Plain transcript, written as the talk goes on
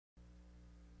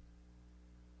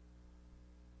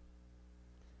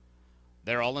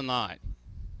They're all in line.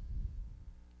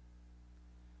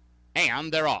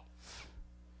 And they're off.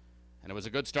 And it was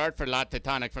a good start for La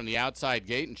Tetanic from the outside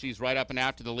gate, and she's right up and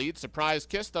after the lead. Surprise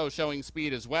Kiss, though, showing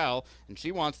speed as well, and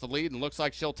she wants the lead and looks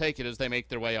like she'll take it as they make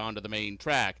their way onto the main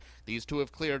track. These two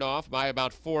have cleared off by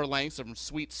about 4 lengths from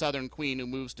Sweet Southern Queen, who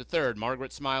moves to third.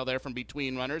 Margaret Smile there from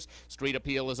between runners. Street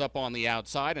Appeal is up on the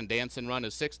outside, and Dance and Run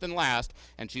is 6th and last,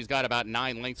 and she's got about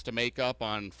 9 lengths to make up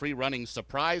on free-running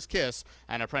Surprise Kiss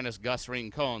and apprentice Gus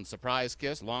Rincon. Surprise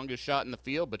Kiss, longest shot in the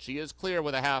field, but she is clear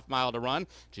with a half mile to run.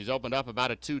 She's opened up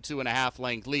about a 2.5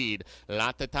 length lead.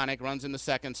 La Tetanic runs in the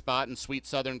 2nd spot, and Sweet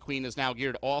Southern Queen is now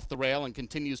geared off the rail and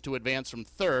continues to advance from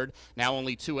 3rd, now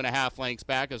only 2.5 lengths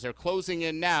back as they're closing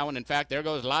in now, and in fact there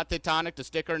goes La Tetanic to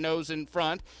stick her nose in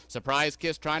front. Surprise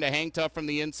Kiss trying to hang tough from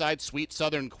the inside. Sweet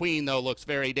Southern Queen, though, looks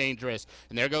very dangerous,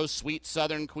 and there goes Sweet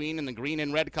Southern Queen in the green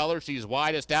and red color. She's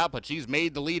widest out, but she's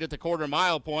made the lead at the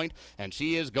quarter-mile point, and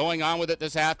she is going on with it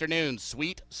this afternoon.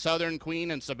 Sweet Southern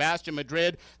Queen and Sebastian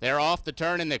Madrid, they're off the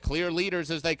turn and the clear leaders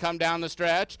as they come down the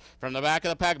stretch. From the back of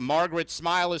the pack, Margaret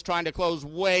Smile is trying to close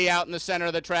way out in the center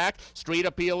of the track. Street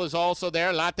Appeal is also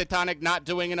there. La Tetanic not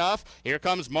doing enough. Here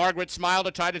comes Margaret Smile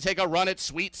to try to take a run at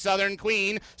Sweet Southern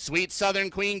Queen. Sweet Southern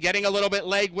Queen getting a little bit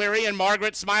leg weary, and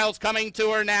Margaret Smile's coming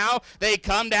to her now. They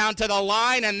come down to the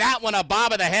line, and that one a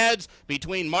bob of the heads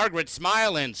between Margaret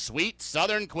Smile and Sweet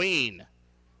Southern Queen.